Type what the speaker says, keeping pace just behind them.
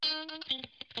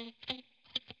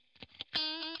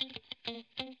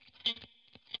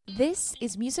This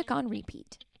is Music on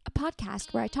Repeat, a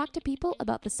podcast where I talk to people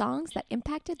about the songs that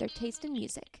impacted their taste in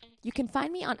music. You can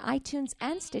find me on iTunes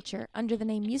and Stitcher under the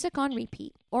name Music on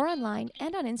Repeat, or online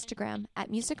and on Instagram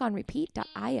at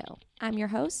musiconrepeat.io. I'm your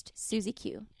host, Susie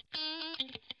Q.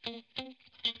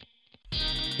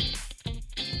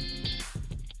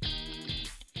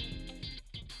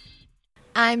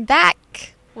 I'm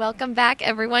back. Welcome back,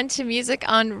 everyone, to Music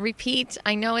on Repeat.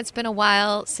 I know it's been a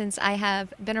while since I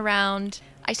have been around.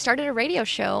 I started a radio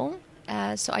show,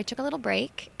 so I took a little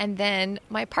break, and then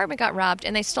my apartment got robbed,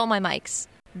 and they stole my mics.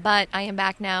 But I am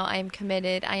back now. I am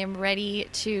committed. I am ready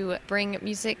to bring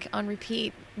Music on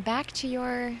Repeat back to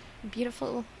your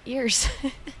beautiful ears.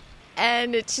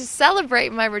 And to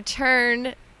celebrate my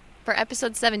return for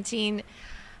episode 17,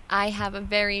 I have a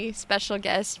very special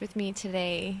guest with me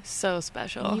today. So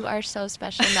special. You are so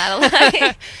special,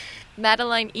 Madeline.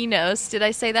 Madeline Enos. Did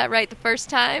I say that right the first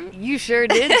time? You sure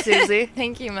did, Susie.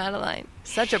 Thank you, Madeline.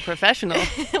 Such a professional.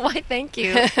 Why, thank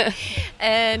you.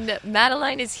 And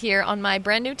Madeline is here on my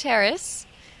brand new terrace,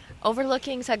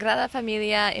 overlooking Sagrada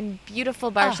Familia in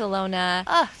beautiful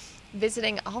Barcelona,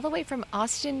 visiting all the way from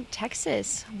Austin,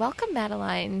 Texas. Welcome,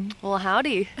 Madeline. Well,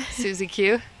 howdy, Susie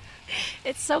Q.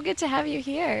 It's so good to have you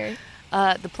here.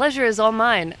 The pleasure is all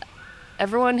mine.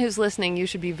 Everyone who's listening, you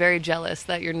should be very jealous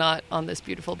that you're not on this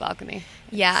beautiful balcony.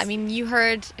 Yeah, I mean,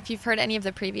 if you've heard any of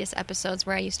the previous episodes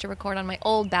where I used to record on my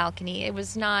old balcony, it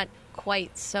was not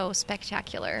quite so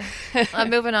spectacular. I'm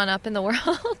moving on up in the world.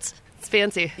 It's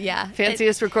fancy. Yeah.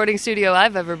 Fanciest recording studio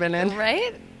I've ever been in.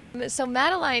 Right? So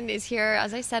Madeline is here,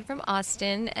 as I said, from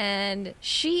Austin, and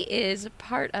she is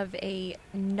part of a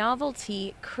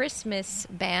novelty Christmas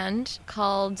band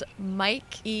called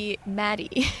Mike E.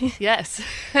 Maddie. Yes.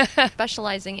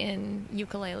 Specializing in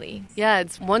ukulele. Yeah,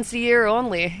 it's once a year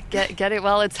only. Get it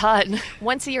while it's hot.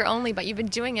 Once a year only, but you've been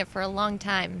doing it for a long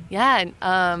time. Yeah,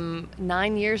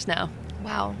 9 years now.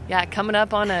 Wow. Yeah, coming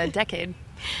up on a decade.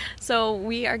 So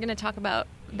we are going to talk about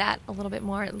that a little bit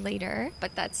more later,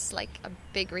 but that's like a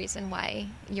big reason why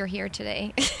you're here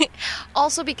today.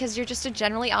 Also because you're just a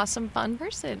generally awesome, fun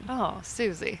person. Oh,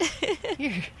 Susie,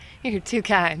 you're too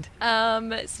kind.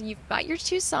 So you've got your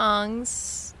 2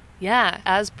 songs. Yeah,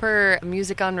 as per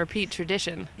Music on Repeat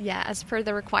tradition. Yeah, as per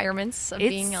the requirements of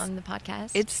being on the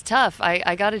podcast. It's tough.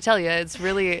 I got to tell you, it's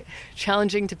really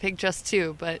challenging to pick just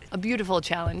 2, but a beautiful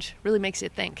challenge. Really makes you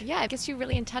think. Yeah, it gets you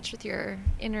really in touch with your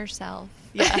inner self.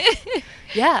 Yeah.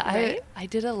 Yeah, Right? I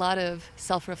did a lot of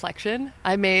self-reflection.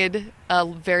 I made a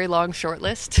very long short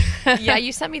list. Yeah,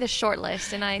 you sent me the short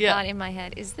list, and I thought in my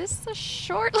head, is this the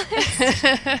short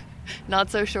list? Not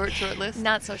so short list?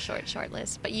 Not so short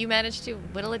list. But you managed to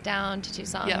whittle it down to 2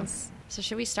 songs. Yeah. So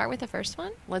should we start with the first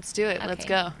one? Let's do it. Okay. Let's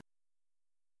go.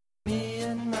 Me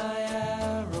and my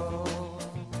arrow,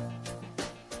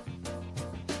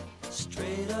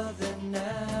 straighter than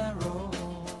narrow.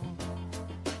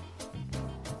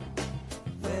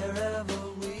 Wherever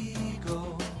we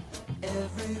go,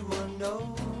 everyone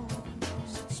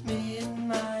knows it's me and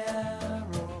my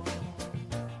arrow.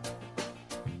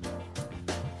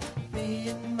 Me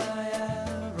and my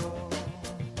arrow,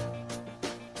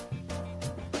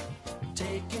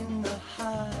 taking the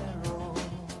high road.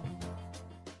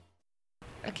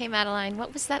 Okay, Madeline,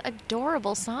 what was that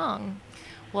adorable song?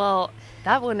 Well,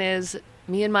 that one is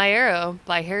Me and My Arrow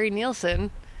by Harry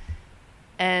Nilsson.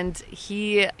 And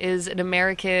he is an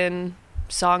American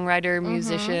songwriter,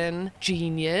 musician,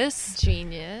 genius.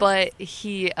 But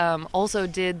he also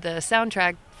did the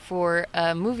soundtrack for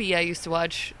a movie I used to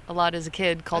watch a lot as a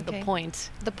kid called The Point.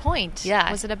 The Point?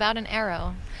 Yeah. Was it about an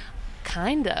arrow?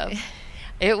 Kind of.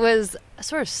 It was a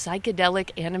sort of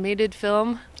psychedelic animated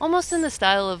film, almost in the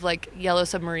style of like Yellow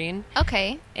Submarine.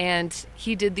 Okay. And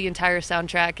he did the entire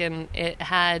soundtrack, and it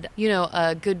had,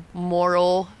 a good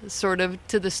moral sort of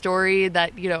to the story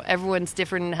that, everyone's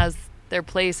different and has their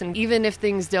place. And even if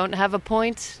things don't have a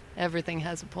point, everything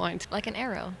has a point. Like an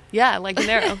arrow. Yeah, like an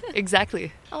arrow.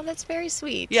 Exactly. Oh, that's very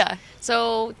sweet. Yeah.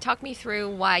 So talk me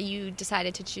through why you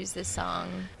decided to choose this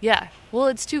song. Yeah. Well,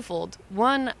 it's twofold.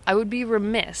 One, I would be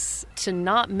remiss to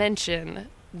not mention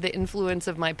the influence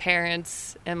of my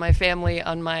parents and my family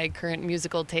on my current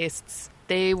musical tastes.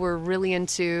 They were really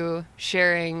into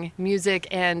sharing music,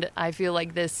 and I feel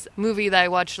like this movie that I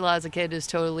watched a lot as a kid is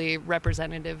totally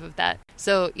representative of that.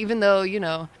 So even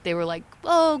though, they were like,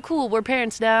 oh, cool, we're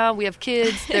parents now, we have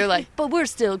kids, they're like, but we're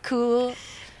still cool.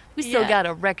 We still got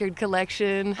a record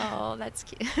collection. Oh, that's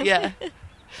cute. Yeah.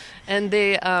 And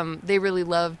they really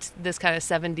loved this kind of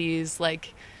 70s,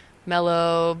 like,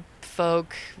 mellow,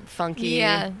 folk, funky.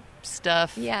 Yeah.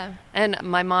 stuff. Yeah. And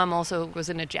my mom also was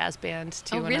in a jazz band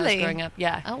too Oh, when I was really? growing up.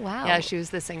 Yeah. Oh, wow. Yeah, she was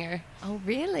the singer. Oh,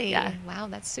 really? Yeah. Wow,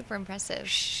 that's super impressive.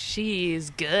 She's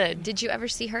good. Did you ever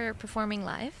see her performing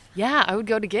live? Yeah, I would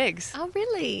go to gigs. Oh,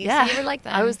 really? Yeah. So you were like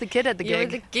that. I was the kid at the You were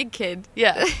gig. the gig kid.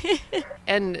 Yeah.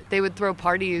 And they would throw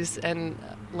parties and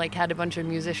like had a bunch of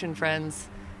musician friends.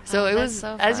 So Oh, it that's was,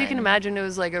 so as you can fun. imagine, it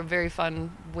was like a very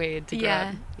fun way to grow Yeah.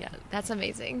 up. Yeah. That's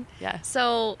amazing. Yeah.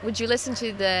 So, would you listen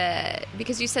to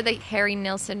because you said that Harry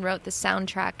Nilsson wrote the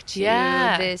soundtrack to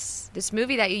Yeah. this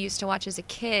movie that you used to watch as a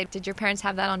kid. Did your parents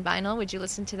have that on vinyl? Would you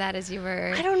listen to that as you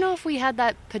were? I don't know if we had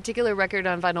that particular record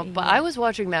on vinyl, but I was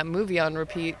watching that movie on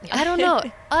repeat. I don't know.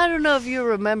 I don't know if you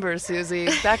remember, Susie,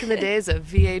 back in the days of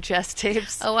VHS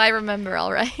tapes. Oh, I remember.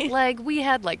 All right. Like we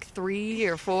had like 3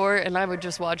 or 4, and I would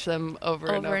just watch them over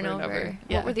and over.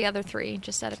 Yeah. What were the other three?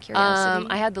 Just out of curiosity.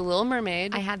 I had The Little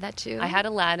Mermaid. I had that too. I had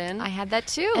Aladdin. I had that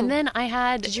too. And then I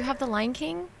had. Did you have The Lion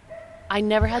King? I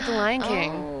never had The Lion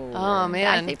King. Oh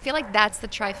man. I feel like that's the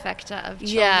trifecta of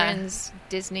Yeah. children's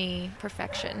Disney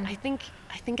perfection. I think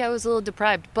I was a little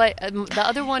deprived, but the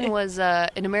other one was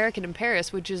An American in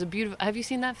Paris, which is a beautiful. Have you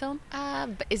seen that film?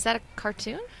 But is that a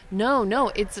cartoon?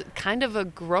 No, it's kind of a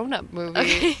grown-up movie.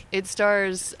 Okay. It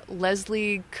stars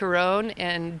Leslie Caron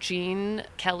and Gene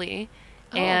Kelly,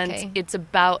 Oh, and okay. it's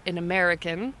about an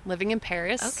American living in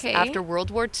Paris Okay. after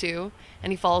World War II,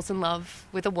 and he falls in love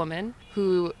with a woman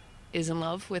who is in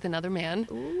love with another man.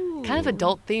 Ooh. Kind of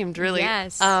adult themed, really.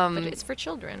 Yes, but it's for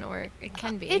children, or it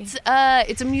can be. It's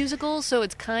a musical, so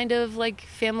it's kind of like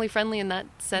family friendly in that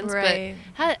sense, Right.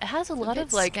 but it has a lot bit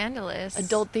of like scandalous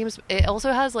adult themes. It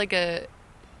also has like a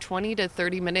 20 to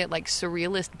 30 minute like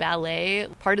surrealist ballet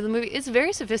part of the movie. It's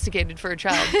very sophisticated for a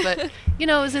child, but you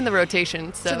know, it was in the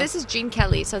rotation. So, So this is Gene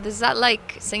Kelly. So is that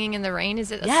like Singing in the Rain? Is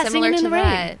it yeah, similar Singing in to the Rain.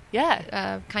 that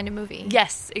Yeah. kind of movie?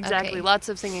 Yes, exactly. Okay. Lots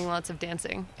of singing, lots of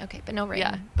dancing. Okay, but no rain.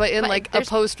 Yeah, but in like a there's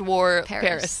post-war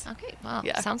Paris. Okay, well,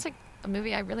 Yeah. sounds like a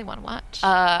movie I really want to watch.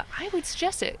 I would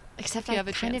suggest it. Except if you I have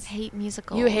a kind chance. of hate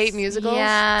musicals. You hate musicals?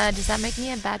 Yeah. Does that make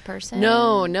me a bad person?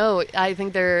 No. I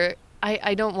think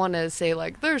I don't want to say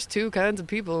like there's two kinds of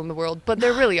people in the world, but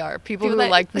there really are people who People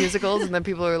that- like musicals and then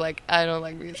people who are like I don't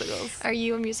like musicals. Are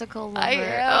you a musical lover? I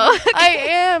am. Oh, okay. I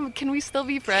am. Can we still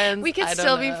be friends? We can I don't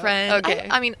still be know. friends. Okay.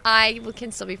 I mean, I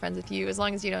can still be friends with you as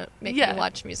long as you don't make Yeah. me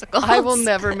watch musicals. I will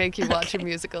never make you watch a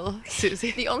musical,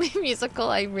 Susie. The only musical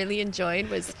I really enjoyed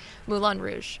was Moulin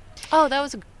Rouge. Oh, that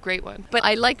was a great one. But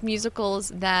I like musicals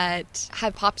that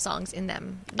have pop songs in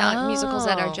them, not musicals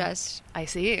that are Oh. just I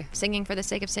see. singing for the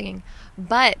sake of singing.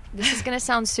 But this is going to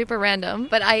sound super random,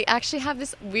 but I actually have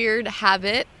this weird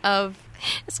habit of,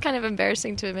 it's kind of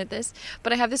embarrassing to admit this,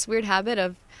 but I have this weird habit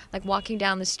of like walking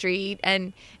down the street,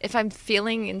 and if I'm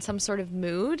feeling in some sort of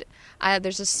mood,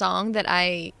 there's a song that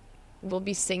I will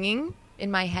be singing in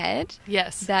my head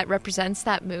Yes. that represents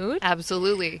that mood.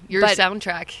 Absolutely. Your But-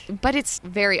 soundtrack. But it's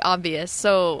very obvious.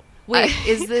 So Wait,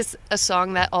 is this a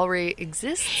song that already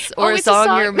exists Oh, or a it's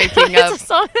song you're making up? It's a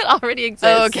song that already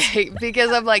exists. Oh, okay,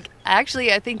 because I'm like,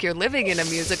 actually, I think you're living in a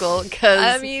musical. Because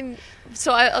I mean,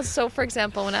 so for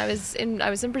example, when I was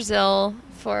in Brazil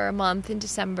for a month in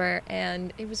December,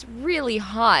 and it was really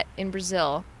hot in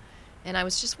Brazil, and I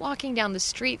was just walking down the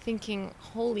street thinking,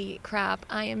 "Holy crap,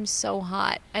 I am so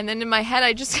hot!" And then in my head,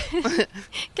 I just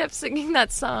kept singing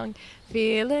that song,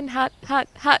 "Feeling hot, hot,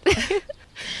 hot."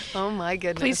 oh my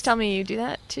goodness. Please tell me you do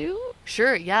that too.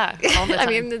 Sure, yeah, all the I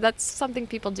time. mean, that's something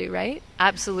people do, right?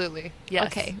 absolutely, yes.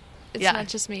 Okay, it's Yeah. not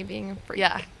just me being a freak.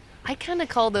 Yeah. I kind of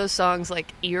call those songs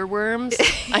like earworms.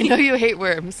 I know you hate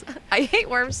worms. I hate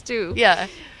worms too. Yeah.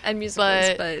 And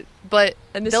musicals, But but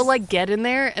And this they'll is- like get in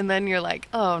there and then you're like,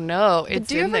 oh no, But it's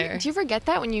do you in ever, there. Do you ever get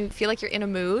that when you feel like you're in a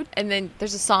mood and then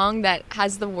there's a song that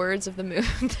has the words of the mood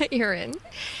that you're in?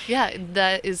 Yeah,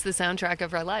 that is the soundtrack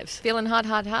of our lives. Feeling hot,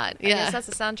 hot, hot. I Yeah. guess that's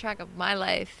the soundtrack of my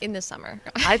life in the summer.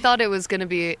 I thought it was going to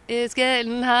be, it's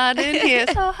getting hot in here,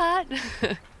 so hot.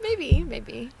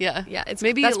 Maybe. yeah. Yeah, it's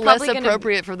maybe that's less probably gonna-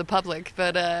 appropriate for the public,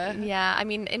 but Yeah, I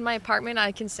mean, in my apartment,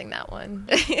 I can sing that one.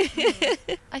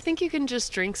 I think you can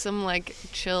just drink some like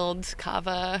chilled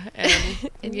kava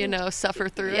and, you know, suffer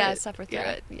through it. Yeah, suffer through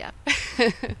it. Yeah.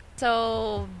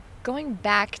 So going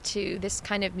back to this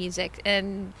kind of music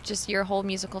and just your whole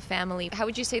musical family, how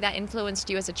would you say that influenced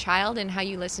you as a child and how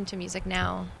you listen to music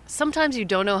now? Sometimes you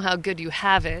don't know how good you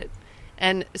have it.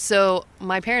 And so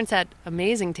my parents had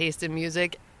amazing taste in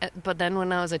music, but then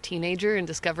when I was a teenager and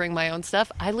discovering my own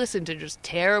stuff, I listened to just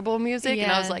terrible music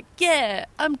and I was Yeah. like, yeah,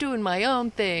 I'm doing my own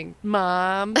thing,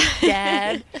 Mom,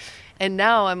 Dad. And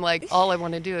now I'm like, all I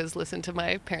want to do is listen to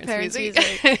my parents'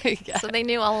 music. Yeah. So they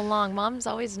knew all along. Moms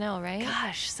always know, right?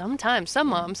 Gosh, sometimes. Some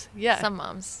moms. Yeah. Some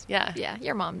moms. Yeah. Yeah,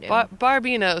 your mom knew.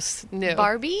 Barbinos knew.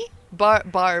 Barbie?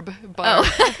 Barb.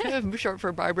 Short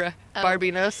for Barbara. Oh.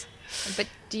 Barbinos. But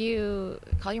do you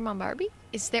call your mom Barbie?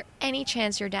 Is there any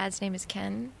chance your dad's name is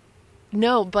Ken?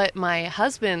 No, but my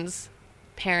husband's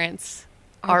parents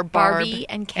are Barbie Barb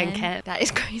and Ken? That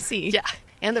is crazy. Yeah.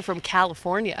 And they're from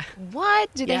California.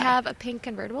 What? Do they Yeah. have a pink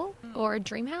convertible or a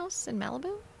dream house in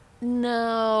Malibu?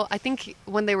 No, I think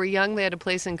when they were young, they had a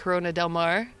place in Corona Del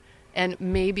Mar. And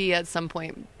maybe at some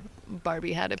point,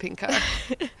 Barbie had a pink car.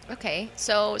 Okay,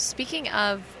 so speaking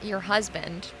of your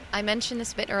husband, I mentioned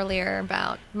this a bit earlier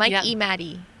about Mike Yeah. E.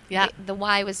 Maddie. Yeah. The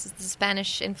Y was the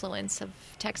Spanish influence of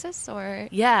Texas, or?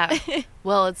 Yeah.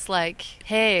 Well, it's like,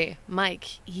 hey,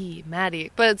 Mike, E,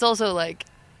 Maddie. But it's also like,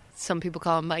 some people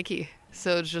call him Mikey.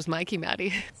 So it's just Mikey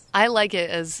Maddie. I like it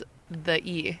as the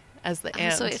E, as the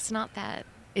and. So it's not that.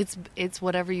 It's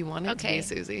whatever you want it to Okay. be,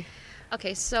 Susie.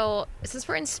 Okay, so since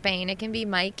we're in Spain, it can be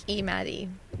Mike E. Maddie,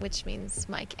 which means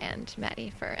Mike and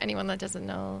Maddie for anyone that doesn't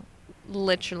know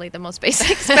literally the most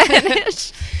basic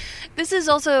Spanish. This is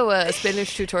also a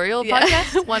Spanish tutorial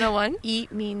podcast. 101. E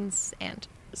means and.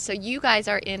 So you guys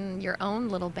are in your own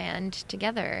little band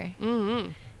together.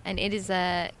 Mm-hmm. And it is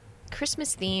a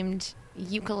Christmas-themed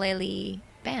ukulele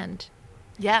band.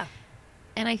 Yeah.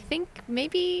 And I think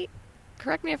maybe,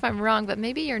 correct me if I'm wrong, but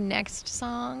maybe your next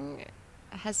song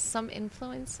has some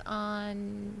influence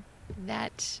on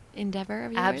that endeavor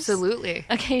of yours? Absolutely.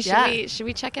 Okay, Yeah. should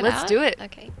we check it Let's out? do it.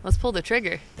 Okay. Let's pull the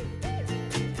trigger.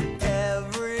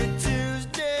 Every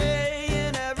Tuesday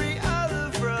and every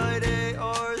other Friday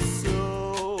or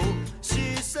so,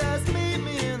 she says, meet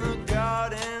me in the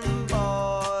garden,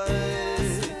 boy.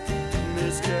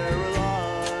 Miss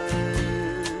Caroline,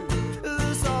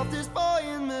 the softest boy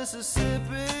in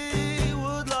Mississippi,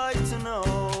 would like to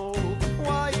know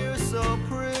why you're so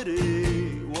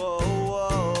pretty. Whoa,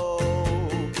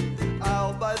 whoa.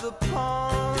 Out by the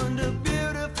pond, a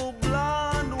beautiful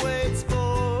blonde waits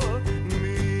for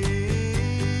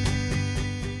me.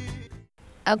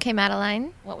 Okay,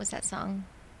 Madeline, what was that song?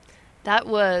 That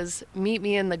was Meet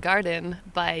Me in the Garden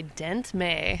by Dent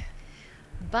May.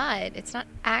 But it's not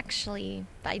actually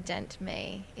by Dent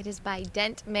May. It is by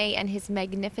Dent May and his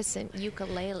magnificent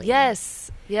ukulele. Yes.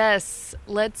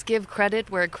 Let's give credit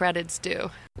where credit's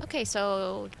due. Okay,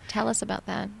 so tell us about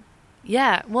that.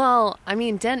 Yeah, well, I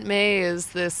mean, Dent May is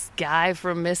this guy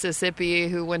from Mississippi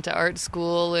who went to art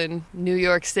school in New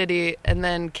York City and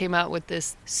then came out with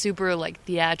this super, like,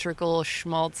 theatrical,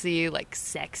 schmaltzy, like,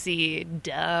 sexy,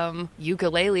 dumb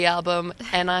ukulele album,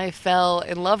 and I fell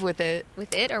in love with it.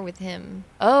 With it or with him?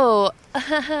 Oh,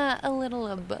 a little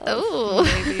of both.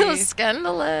 Oh, maybe.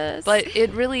 scandalous. But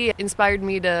it really inspired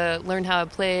me to learn how to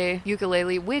play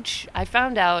ukulele, which I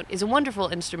found out is a wonderful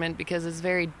instrument because it's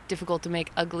very difficult to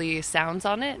make ugly sounds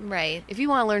on it. Right. If you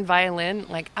want to learn violin,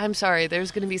 like, I'm sorry,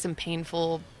 there's going to be some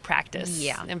painful practice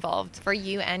Yeah. involved. For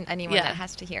you and anyone Yeah. that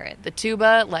has to hear it. The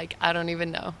tuba, like, I don't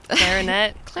even know.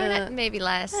 Clarinet. Clarinet, maybe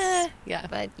less. Yeah.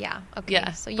 But yeah, okay.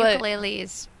 Yeah, So but- ukulele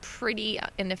is pretty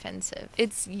inoffensive.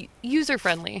 It's user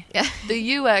friendly. Yeah.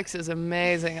 The UX is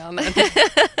amazing on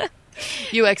that.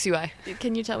 UX, UI.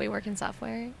 Can you tell we work in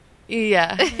software?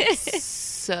 Yeah.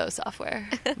 So software.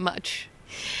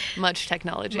 Much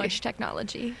technology. Much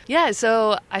technology. Yeah,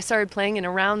 so I started playing, and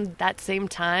around that same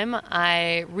time,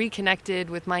 I reconnected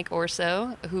with Mike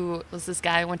Orso, who was this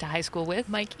guy I went to high school with.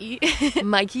 Mike E.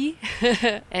 Mikey.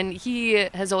 And he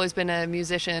has always been a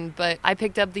musician, but I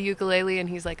picked up the ukulele, and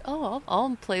he's like, oh,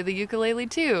 I'll play the ukulele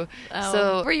too.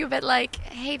 So, were you a bit like,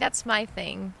 hey, that's my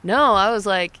thing? no, I was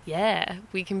like, yeah,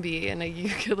 we can be in a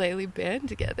ukulele band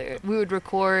together. We would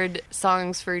record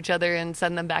songs for each other and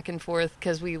send them back and forth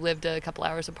because we lived a couple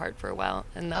hours apart for a while,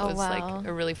 and that Oh, was wow. like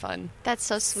a really fun, That's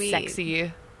so sweet.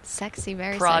 sexy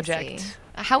Very project. sexy.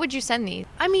 How would you send these?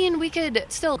 I mean, we could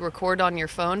still record on your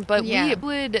phone, but Yeah. we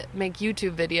would make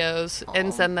YouTube videos and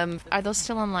Oh. send them. Are those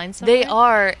still online somewhere? They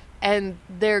are, and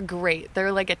they're great.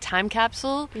 They're like a time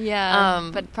capsule. Yeah,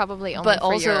 but probably only but for,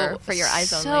 also for your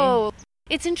eyes only. so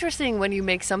it's interesting when you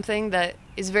make something that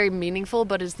is very meaningful,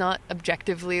 but is not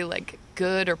objectively like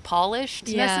good or polished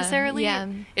Yeah, necessarily. yeah.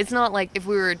 It's not like if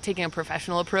we were taking a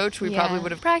professional approach, we Yeah. probably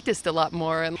would have practiced a lot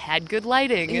more and had good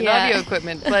lighting and Yeah. audio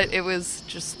equipment. But it was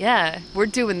just, yeah, we're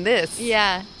doing this.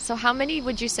 Yeah. So how many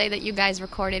would you say that you guys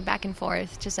recorded back and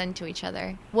forth to send to each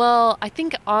other? Well, I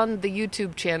think on the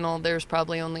YouTube channel, there's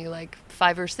probably only like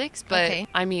 5 or 6, but Okay.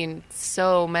 I mean,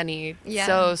 so many,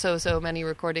 Yeah. so many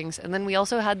recordings. And then we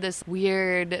also had this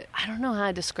weird, I don't know how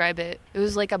to describe it. It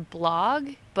was like a blog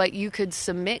but you could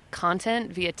submit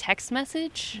content via text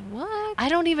message. What? I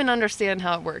don't even understand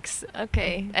how it works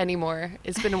Okay. anymore.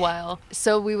 It's been a while.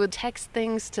 So we would text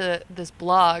things to this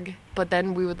blog, but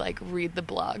then we would like read the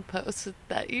blog posts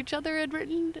that each other had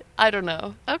written. I don't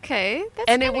know. Okay. That's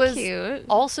And it kinda was cute.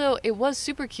 also, it was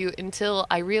super cute until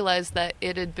I realized that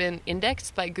it had been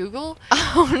indexed by Google.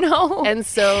 Oh no. And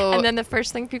so And then the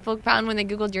first thing people found when they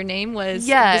Googled your name was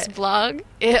Yeah. this blog.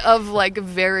 of like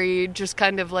very just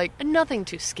kind of like nothing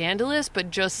too scandalous, but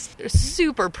just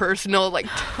super personal, like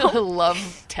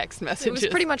love text messages. It was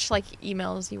pretty much like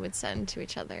emails you would send to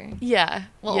each other. Yeah.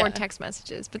 Well, yeah. or text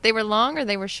messages. But they were long or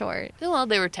they were short. Well,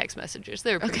 they were text messages.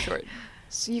 They were pretty short.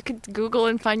 So you could Google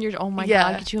and find your, oh my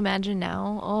Yeah. God, could you imagine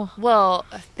now? Oh. Well,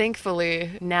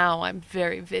 thankfully, now I'm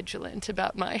very vigilant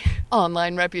about my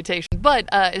online reputation. But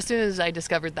as soon as I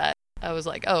discovered that, I was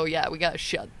like, oh, yeah, we got to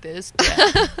shut this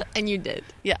down. And you did.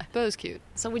 Yeah, but it was cute.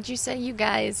 So would you say you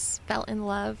guys fell in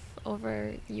love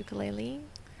over ukulele?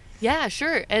 Yeah,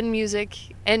 sure. And music.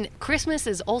 And Christmas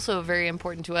is also very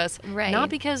important to us. Right. Not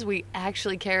because we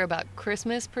actually care about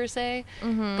Christmas per se,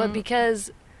 Mm-hmm. but because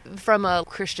from a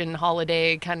Christian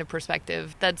holiday kind of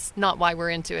perspective, that's not why we're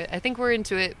into it. I think we're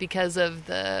into it because of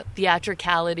the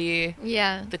theatricality,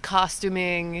 Yeah. the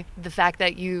costuming, the fact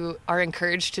that you are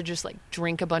encouraged to just like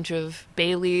drink a bunch of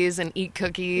Baileys and eat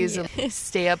cookies Yeah. and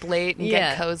stay up late and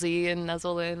Yeah. get cozy and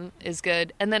nuzzle in is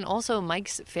good. And then also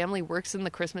Mike's family works in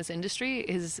the Christmas industry.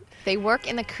 They work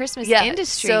in the Christmas Yeah,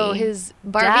 industry. so his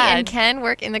Barbie dad- and Ken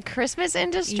work in the Christmas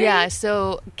industry? Yeah,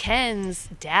 so Ken's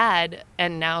dad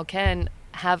and now Ken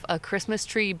have a Christmas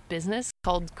tree business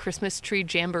called Christmas Tree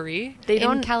Jamboree. They in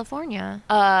don't California.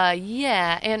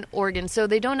 yeah, and Oregon. So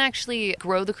they don't actually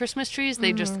grow the Christmas trees,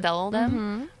 they just sell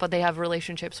them, but they have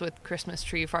relationships with Christmas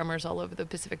tree farmers all over the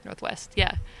Pacific Northwest.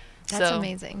 Yeah. That's So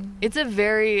amazing. It's a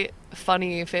very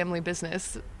funny family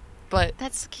business, but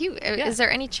That's cute. Yeah. Is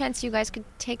there any chance you guys could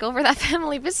take over that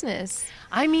family business?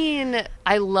 I mean,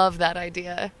 I love that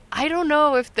idea. I don't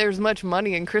know if there's much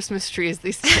money in Christmas trees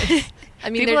these days. I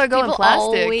mean, People are going people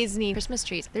plastic. always need Christmas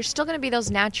trees. There's still going to be those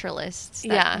naturalists that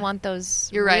Yeah. want those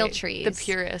You're real right. trees. The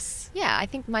purists. Yeah, I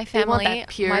think my They want family, that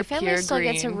pure, my family pure still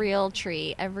gets a green. real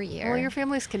tree every year. Well, your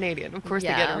family's Canadian. Of course they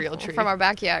get a real tree. from our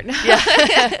backyard.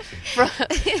 yeah.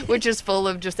 Which is full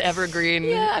of just evergreen.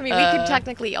 Yeah, I mean, we could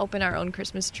technically open our own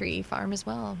Christmas tree farm as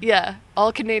well. Yeah.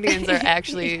 All Canadians are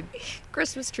actually,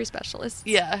 Christmas tree specialists.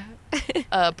 yeah,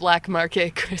 black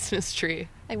market Christmas tree.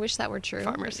 I wish that were true.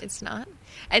 Farmers. But it's not.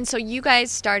 And so you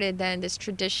guys started then this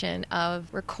tradition of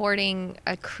recording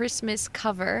a Christmas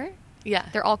cover. Yeah.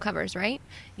 They're all covers, right?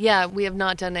 Yeah, we have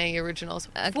not done any originals.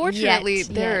 Fortunately, yet.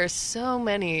 there are so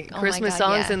many Oh my Christmas God,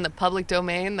 songs yeah. in the public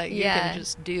domain that you Yeah. can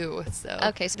just do. So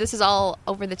Okay, so this is all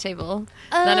over the table.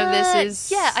 None of this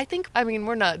is. Yeah, I mean,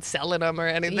 we're not selling them or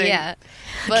anything. Yeah.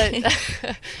 But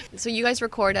So you guys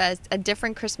record a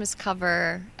different Christmas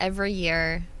cover every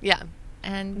year, yeah,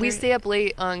 and we they're- stay up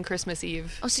late on Christmas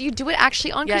Eve. Oh, so you do it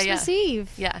actually on Yeah, Christmas yeah. Eve?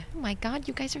 Yeah. Oh my God,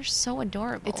 you guys are so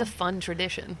adorable. It's a fun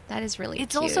tradition. That is really.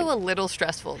 It's cute. also a little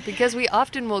stressful because we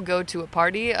often will go to a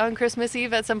party on Christmas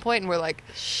Eve at some point and we're like,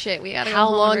 shit. We gotta. Go how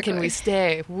home long and can we record.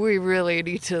 stay? We really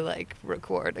need to like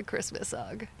record a Christmas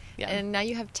song. Yeah. And now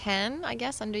you have 10, I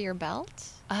guess, under your belt.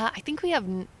 I think we have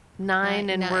nine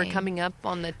and we're 9. coming up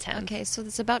on the 10th. Okay, so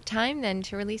it's about time then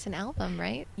to release an album,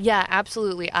 right? Yeah,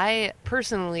 absolutely. I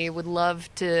personally would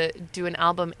love to do an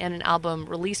album and an album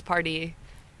release party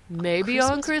maybe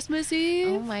on Christmas Eve.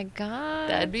 Oh my God.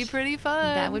 That'd be pretty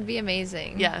fun. That would be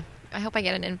amazing. Yeah. I hope I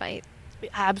get an invite.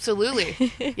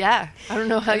 Absolutely. Yeah. I don't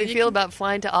know how Maybe you you feel can- about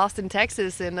flying to Austin,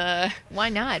 Texas, and Why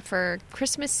not? For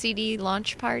Christmas CD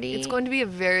launch party. it's going to be a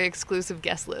very exclusive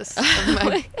guest list of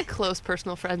my close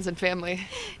personal friends and family.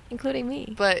 including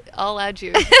me. But I'll add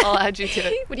you. I'll add you to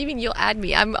it. What do you mean you'll add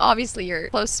me? I'm obviously your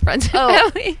close friends and Oh,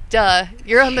 family. duh.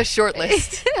 You're on the short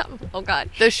list. Oh God.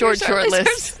 The short Your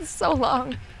list. is so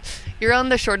long. You're on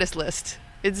the shortest list.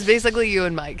 It's basically you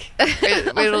and Mike.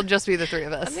 It'll just be the three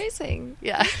of us. Amazing.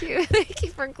 Yeah. Thank you. Thank you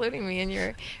for including me in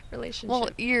your relationship. Well,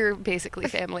 you're basically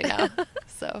family now.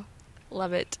 So,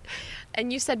 Love it.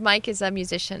 And you said Mike is a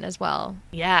musician as well.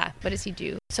 yeah. What does he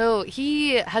do? So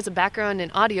he has a background in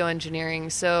audio engineering,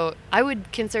 so I would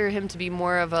consider him to be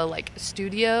more of a like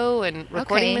studio and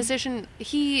recording Okay. musician.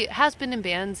 He has been in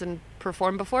bands and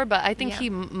performed before, but I think Yeah. he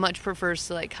much prefers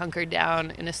to like hunker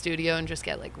down in a studio and just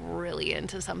get like really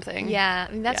into something. Yeah,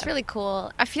 I mean, that's Yeah. really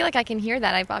cool. I feel like I can hear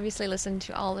that. I've obviously listened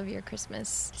to all of your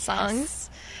Christmas songs.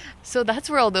 So that's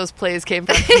where all those plays came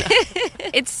from.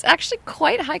 It's actually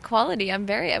quite high quality. I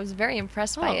was very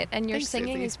impressed by Oh, it. And your thanks,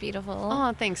 singing Susie. is beautiful.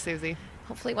 Oh, thanks, Susie.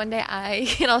 Hopefully one day I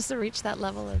can also reach that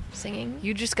level of singing.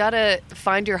 You just gotta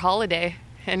find your holiday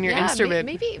and your Yeah, instrument.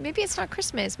 maybe it's not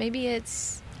Christmas. Maybe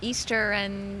it's Easter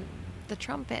and the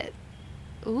trumpet.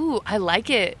 Ooh, I like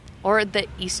it. Or the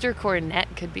Easter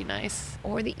cornet could be nice.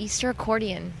 Or the Easter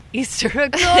accordion. Easter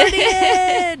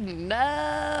accordion!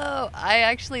 No! I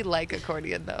actually like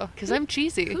accordion, though, because I'm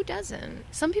cheesy. Who doesn't?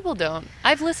 Some people don't.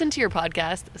 I've listened to your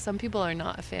podcast. Some people are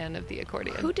not a fan of the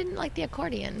accordion. Who didn't like the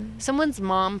accordion? Someone's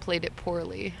mom played it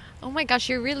poorly. Oh my gosh,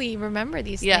 you really remember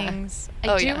these Yeah. things.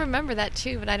 Oh, I do yeah. remember that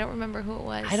too, but I don't remember who it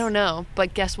was. I don't know,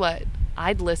 but guess what?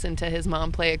 I'd listen to his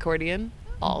mom play accordion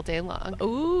all day long.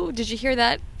 Ooh, did you hear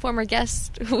that, former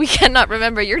guest? We cannot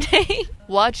remember your name.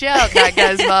 Watch out, that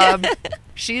guy's mom.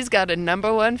 She's got a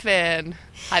 #1 fan,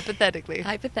 hypothetically.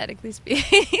 Hypothetically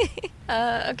speaking.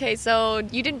 Okay, so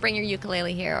you didn't bring your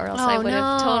ukulele here, or else I Oh, would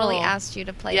have no. totally asked you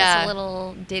to play Yeah. us a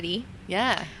little ditty.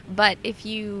 Yeah. But if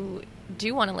you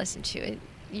do want to listen to it,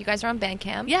 you guys are on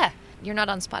Bandcamp. Yeah. You're not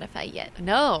on Spotify yet,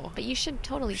 No. but you should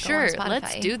totally Sure, go on Spotify.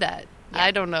 let's do that. Yeah.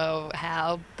 I don't know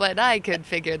how, but I could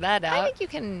figure that I out. think you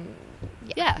can.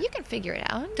 Yeah. You can figure it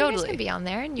out. You guys Totally. can be on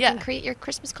there, and you Yeah. can create your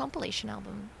Christmas compilation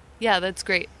album. Yeah, that's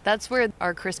great. That's where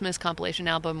our Christmas compilation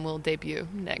album will debut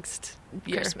next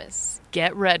year. Christmas.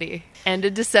 Get ready. End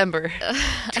of December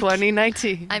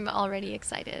 2019. I'm already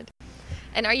excited.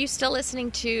 And are you still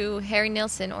listening to Harry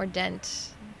Nilsson or Dent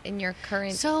in your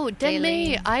current So, daily?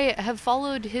 May, I have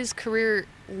followed his career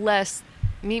less.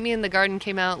 Meet Me in the Garden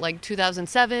came out like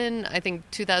 2007. I think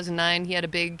 2009 he had a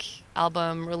big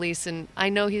album release, and I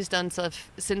know he's done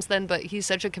stuff since then, but he's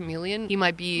such a chameleon. He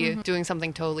might be doing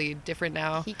something totally different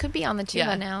now. He could be on the tuba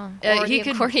Yeah. now. Or He the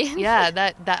could, accordion. yeah,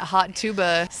 that hot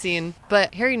tuba scene.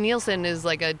 But Harry Nilsson is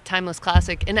like a timeless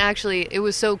classic, and actually, it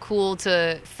was so cool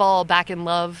to fall back in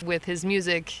love with his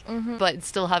music, but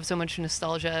still have so much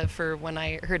nostalgia for when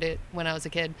I heard it when I was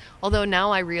a kid. Although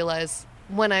now I realize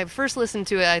when I first listened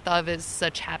to it, I thought of it as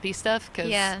such happy stuff because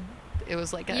Yeah. it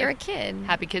was like You're a kid.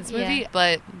 happy kids Yeah. movie.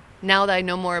 But now that I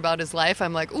know more about his life,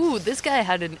 I'm like, ooh, this guy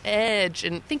had an edge.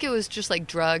 And I think it was just like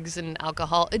drugs and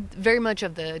alcohol, very much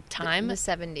of the time. The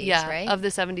 70s, yeah, right? of the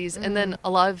 70s. And then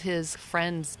a lot of his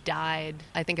friends died.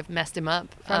 I think it messed him up.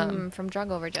 From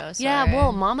drug overdose. Yeah, or-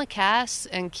 well, Mama Cass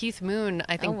and Keith Moon,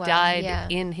 I think, wow, died yeah.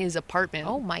 in his apartment.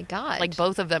 Oh my God. Like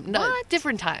both of them. No, What?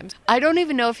 different times. I don't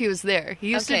even know if he was there. He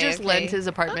used to Okay, just okay. lend his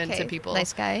apartment Okay, to people.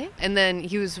 Nice guy. And then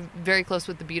he was very close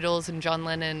with the Beatles and John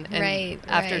Lennon. And Right,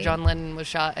 after right. John Lennon was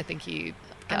shot, I think he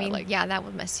got I mean, like... yeah, that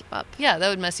would mess you up. Yeah, that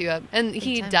would mess you up. And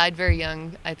he time. died very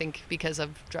young, I think, because of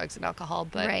drugs and alcohol.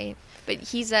 But Right. But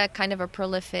he's a kind of a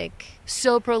prolific.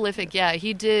 so prolific. Yeah,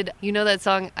 he did. You know that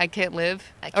song "I Can't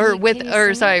Live" Can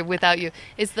you sing it? "Without You."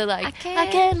 It's the like I I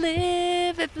can't- can't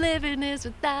live if living is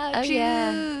without Oh, you.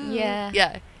 yeah.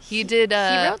 Yeah. He did. He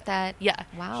wrote that. Yeah.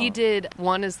 Wow. He did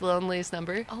 "One Is the Loneliest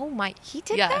Number." Oh my, he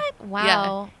did Yeah. that? Yeah.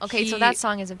 Wow. Okay, so He- that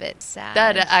song is a bit sad.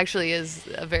 That actually is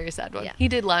a very sad one. Yeah. He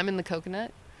did "Lime in the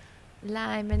Coconut."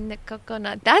 Lime in the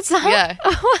coconut. That song? Yeah.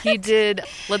 What? He did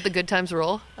 "Let the Good Times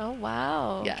Roll." Oh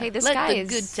wow. Yeah. Okay, this Let guy the is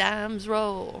good times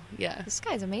roll. Yeah. This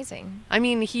guy's amazing. I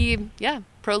mean,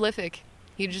 prolific.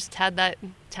 He just had that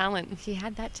talent. He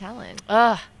had that talent.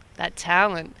 That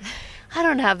talent. I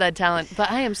don't have that talent, but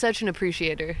I am such an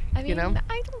appreciator. I mean, you know?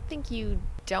 I don't think you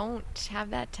don't have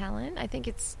that talent. I think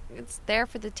it's there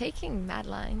for the taking,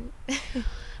 Madeline.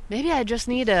 Maybe I just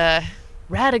need a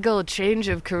radical change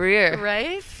of career.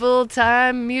 Right?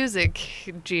 Full-time music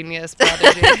genius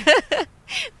prodigy.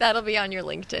 That'll be on your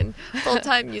LinkedIn.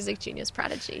 Full-time music genius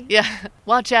prodigy. Yeah.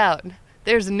 Watch out.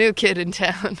 There's a new kid in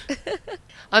town.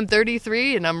 I'm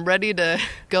 33 and I'm ready to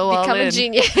go all Become in. a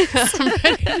genius. I'm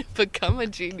ready to become a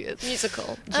genius.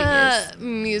 Musical genius.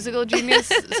 Musical genius,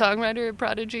 songwriter,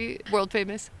 prodigy, world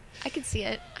famous. I can see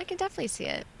it. I can definitely see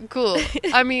it. Cool.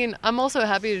 I mean, I'm also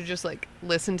happy to just like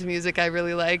listen to music I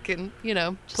really like and,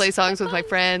 play songs with my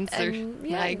friends or And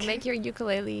yeah, like make your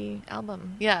ukulele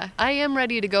album. yeah, I am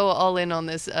ready to go all in on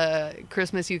this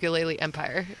Christmas ukulele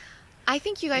empire. I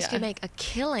think you guys Yeah. could make a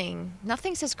killing.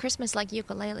 Nothing says Christmas like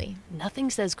ukulele.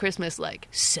 Nothing says Christmas like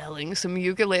selling some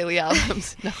ukulele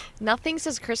albums. No. Nothing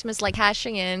says Christmas like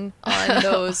cashing in on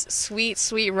those sweet,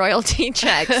 sweet royalty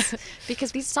checks.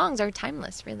 Because these songs are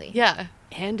timeless, really. Yeah,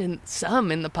 and in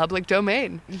the public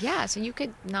domain. Yeah, so you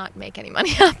could not make any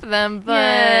money off them, but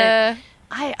Yeah.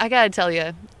 I gotta tell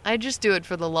you, I just do it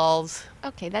for the lulz.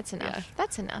 okay, that's enough. Yeah.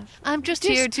 That's enough. I'm just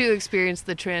here to experience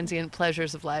the transient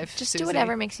pleasures of life. Just Susie. do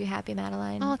whatever makes you happy,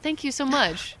 Madeline. Oh, thank you so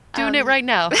much. Doing it right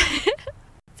now.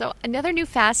 So another new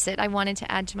facet I wanted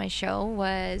to add to my show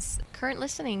was current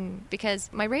listening, because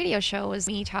my radio show was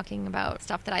me talking about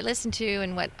stuff that I listen to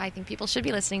and what I think people should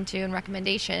be listening to and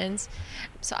recommendations.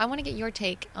 So I want to get your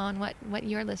take on what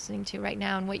you're listening to right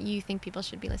now and what you think people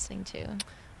should be listening to.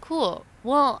 cool.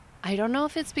 Well, I don't know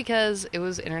if it's because it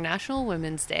was International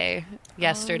Women's Day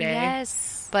yesterday. Oh,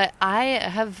 yes. But I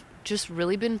have just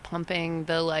really been pumping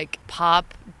the like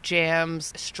pop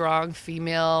jams, strong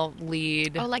female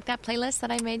lead. Oh, like that playlist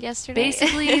that I made yesterday?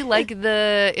 Basically like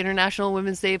the International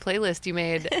Women's Day playlist you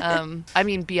made. I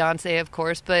mean, Beyonce, of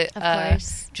course, but Of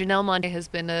course. Janelle Monáe has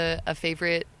been a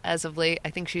favorite as of late. I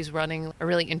think she's running a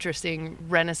really interesting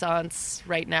renaissance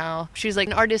right now. She's like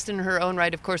an artist in her own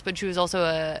right, of course, but she was also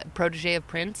a protege of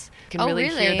Prince. You can Oh, really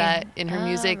hear really? that in her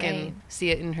music right. and see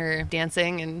it in her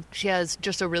dancing. And she has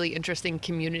just a really interesting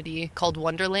community called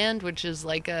Wonderland, which is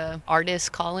like a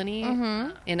artist colony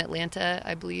in Atlanta,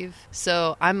 I believe.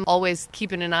 So I'm always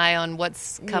keeping an eye on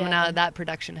what's coming Yeah. out of that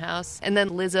production house. And then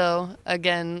Lizzo,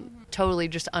 again, totally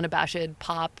just unabashed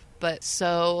pop, but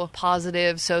so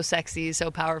positive, so sexy, so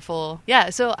powerful.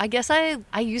 Yeah, so I guess I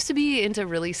used to be into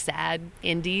really sad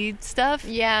indie stuff.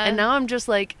 Yeah. And now I'm just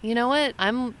like, you know what?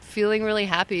 I'm feeling really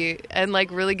happy and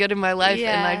like really good in my life. And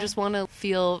Yeah. I just want to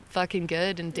feel fucking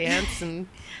good and dance and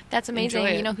That's amazing.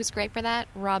 Enjoy it. You know who's great for that?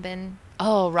 Robin.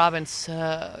 oh, Robin's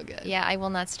so good. Yeah, I will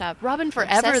not stop. Robin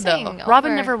forever obsessing though.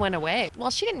 Robin over- never went away.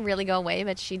 Well, she didn't really go away,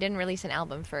 but she didn't release an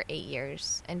album for 8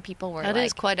 years, and people were That like,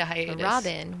 is quite a hiatus.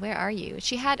 Robin, where are you?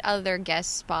 She had other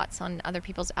guest spots on other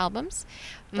people's albums,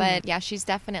 but yeah, she's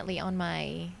definitely on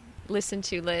my listen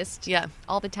to list. Yeah.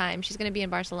 all the time. She's going to be in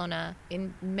Barcelona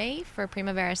in May for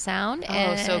Primavera Sound.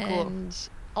 Oh, so cool. And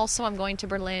also, I'm going to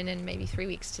Berlin in maybe 3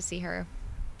 weeks to see her.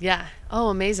 Yeah. Oh,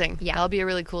 amazing. Yeah. That'll be a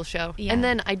really cool show. Yeah. And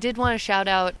then I did want to shout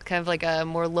out kind of like a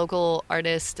more local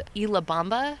artist, Ila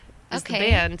Bamba is the Okay.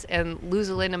 band, and Luz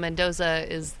Elena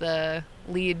Mendoza is the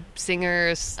lead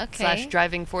singer slash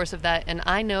driving force of that. And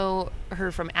I know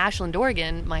her from Ashland,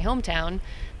 Oregon, my hometown.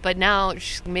 But now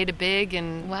she's made it big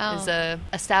and Wow. is a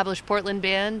established Portland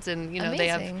band, and you know they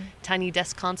have Amazing. tiny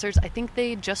desk concerts. I think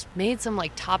they just made some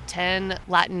like top 10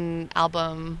 Latin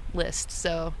album lists,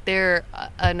 so they're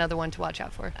another one to watch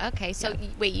out for. Okay, so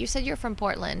wait, you said you're from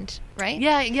Portland, right?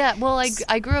 Yeah. Well,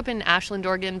 I grew up in Ashland,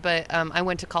 Oregon, but I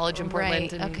went to college in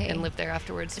Portland Right, okay. and lived there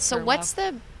afterwards. So for a what's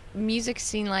while. the music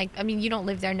scene like? I mean, you don't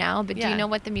live there now, but do Yeah. you know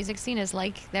what the music scene is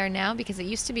like there now? Because it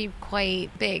used to be quite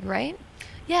big, right?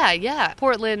 Yeah.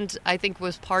 Portland, I think,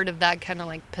 was part of that kind of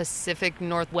like Pacific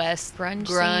Northwest Grunge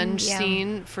scene, yeah.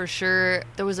 scene for sure.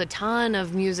 There was a ton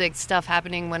of music stuff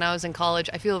happening when I was in college.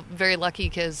 I feel very lucky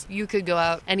because you could go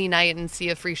out any night and see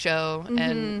a free show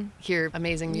and hear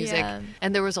amazing music. Yeah.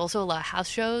 And there was also a lot of house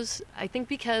shows. I think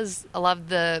because a lot of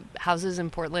the houses in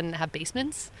Portland have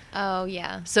basements. Oh,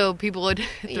 yeah. So people would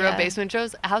throw Yeah. basement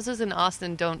shows. Houses in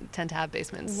Austin don't tend to have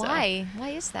basements. so- Why? Why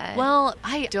is that? Well,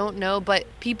 I don't know, but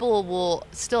people will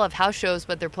still have house shows,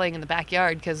 but they're playing in the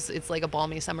backyard because it's like a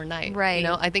balmy summer night. Right. You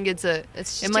know, I think it's it's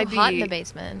just it might too hot be in the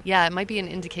basement. Yeah, it might be an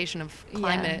indication of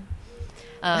climate.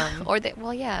 Or they,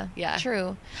 well, yeah, Yeah.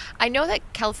 true. I know that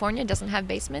California doesn't have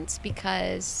basements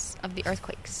because of the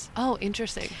earthquakes, Oh,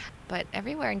 interesting. but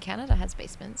everywhere in Canada has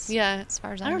basements. Yeah. as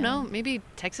far as I I don't know. Maybe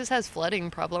Texas has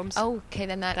flooding problems. Oh, okay,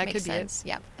 then that That makes could be it. sense.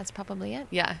 Yeah, that's probably it.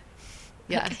 Yeah.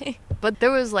 Yeah. Okay. But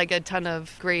there was like a ton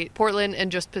of great Portland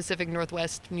and just Pacific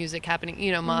Northwest music happening,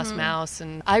 you know, Moss Mouse.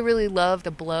 And I really loved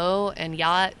The Blow and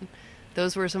Yacht.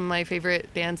 Those were some of my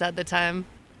favorite bands at the time.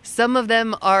 Some of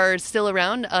them are still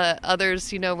around.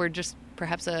 Others, you know, were just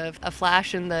perhaps a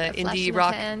flash in the A flash indie in the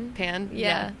rock pan. Yeah.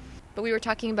 Yeah. But we were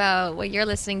talking about what you're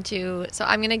listening to. So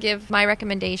I'm going to give my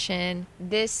recommendation.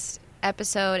 This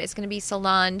episode is going to be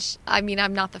Solange. I mean,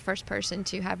 I'm not the first person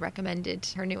to have recommended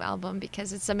her new album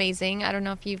because it's amazing. I don't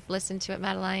know if you've listened to it,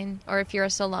 Madeline, or if you're a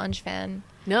Solange fan.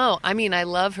 No, I mean, I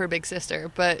love her big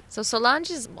sister, but So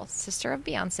Solange is, well, sister of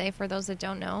Beyonce, for those that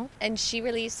don't know. And she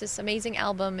released this amazing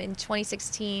album in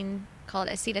 2016 called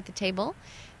A Seat at the Table.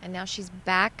 And now she's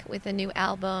back with a new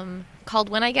album called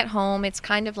When I Get Home. It's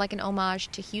kind of like an homage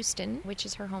to Houston, which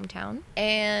is her hometown.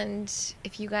 And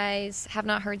if you guys have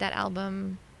not heard that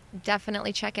album,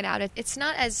 definitely check it out. It's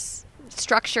not as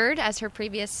structured as her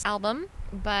previous album,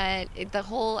 but the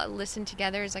whole listen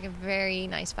together is like a very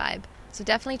nice vibe. So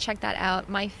definitely check that out.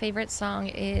 My favorite song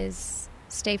is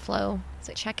Stay Flow,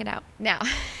 so check it out. Now,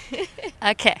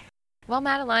 okay. well,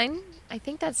 Madeline, I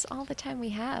think that's all the time we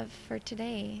have for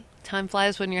today. Time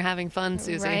flies when you're having fun,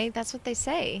 Susie. Right? That's what they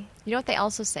say. You know what they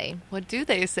also say? What do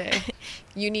they say?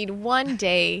 You need 1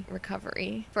 day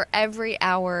recovery for every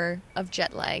hour of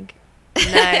jet lag.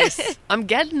 Nice. I'm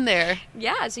getting there.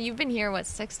 Yeah, so you've been here, what,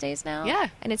 6 days now? Yeah.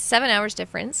 And it's 7 hours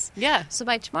difference. Yeah. So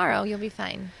by tomorrow, you'll be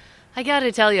fine. I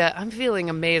gotta tell you, I'm feeling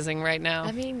amazing right now.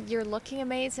 I mean, you're looking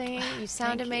amazing. You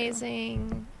sound Thank you.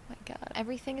 amazing. Oh my God,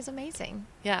 everything is amazing.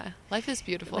 Yeah, life is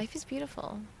beautiful. Life is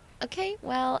beautiful. Okay,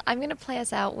 well, I'm going to play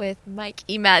us out with Mike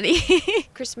E. Maddie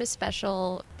Christmas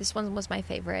special. This one was my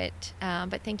favorite.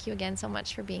 But thank you again so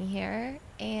much for being here.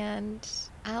 And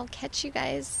I'll catch you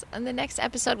guys on the next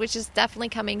episode, which is definitely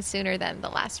coming sooner than the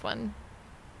last one.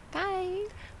 Bye.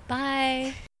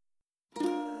 Bye.